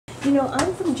You know,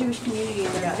 I'm from the Jewish community,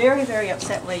 and they're very, very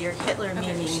upset by your Hitler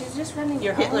meaning. She's just running.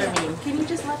 Your Hitler meme. Can you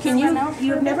just let Can her you? run out?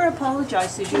 You've never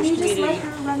apologized to the Jewish Can you just community. let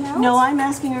her run out? No, I'm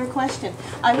asking her a question.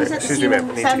 I was at the Excuse me, ma'am,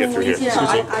 we need to get through here.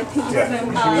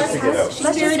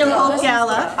 Spirit of Hope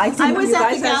Gala. I was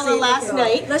at the gala last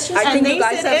night, and they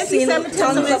said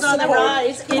anti-Semitism is on the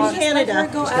rise in Canada,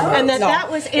 and that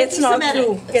was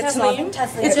anti-Semitic. It's not.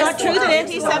 It's not true that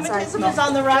anti-Semitism is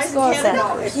on the rise in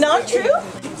Canada? Not true?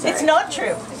 It's not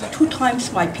true. 2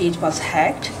 times my page was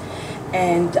hacked,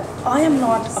 and I am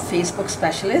not a Facebook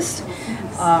specialist.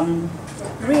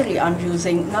 Really, I'm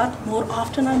using, not more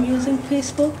often I'm using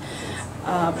Facebook,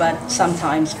 but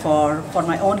sometimes for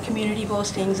my own community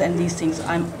postings and these things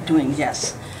I'm doing,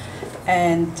 yes.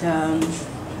 And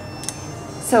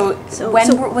So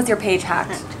when was your page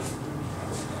hacked?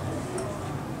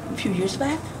 a few years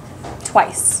back?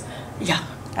 Twice. Yeah.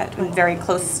 Very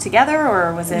close together,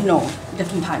 or was it? No,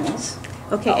 different timings.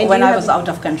 Okay, and When I was out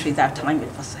of country that time,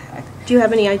 it was hacked. do you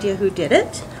have any idea who did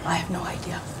it? I have no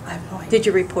idea. I have no idea. Did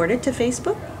you report it to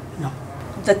Facebook? No.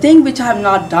 The thing which I have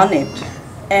not done it,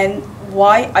 and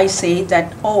why I say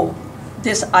that, oh,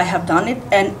 this I have done it,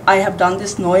 and I have done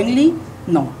this knowingly,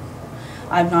 no.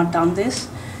 I have not done this.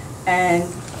 And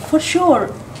for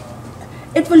sure,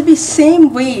 it will be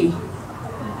same way,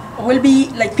 will be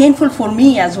like painful for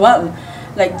me as well.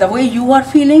 Like the way you are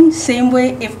feeling, same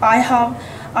way if I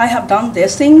have done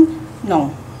this thing,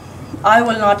 no. I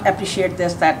will not appreciate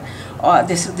this, that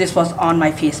this was on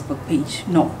my Facebook page,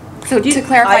 no. So to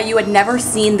clarify, you had never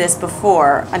seen this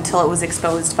before until it was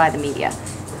exposed by the media?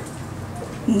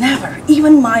 Never.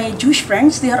 Even my Jewish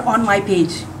friends, they are on my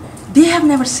page. They have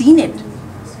never seen it.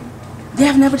 They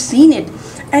have never seen it.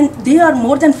 And they are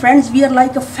more than friends. We are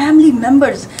like a family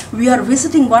members. We are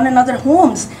visiting one another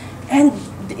homes. And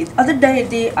the other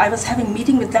day, I was having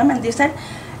meeting with them, and they said,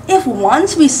 if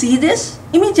once we see this,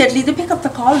 immediately they pick up the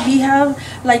call. We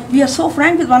are so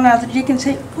frank with one another. They can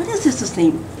say, what is this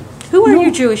name? Who are No.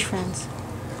 your Jewish friends?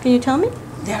 Can you tell me?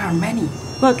 There are many.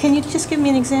 Well, can you just give me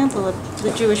an example of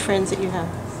the Jewish friends that you have?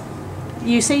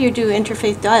 You say you do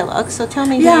interfaith dialogue, so tell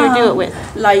me who you do it with.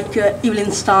 Like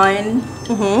Evelyn Stein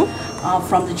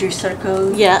from the Jewish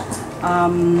Circle. Yeah.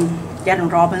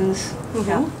 Darren Robbins.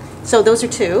 Yeah. So those are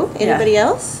 2. Anybody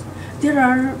else? There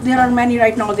are many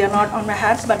right now. They are not on my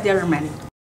hats, but there are many.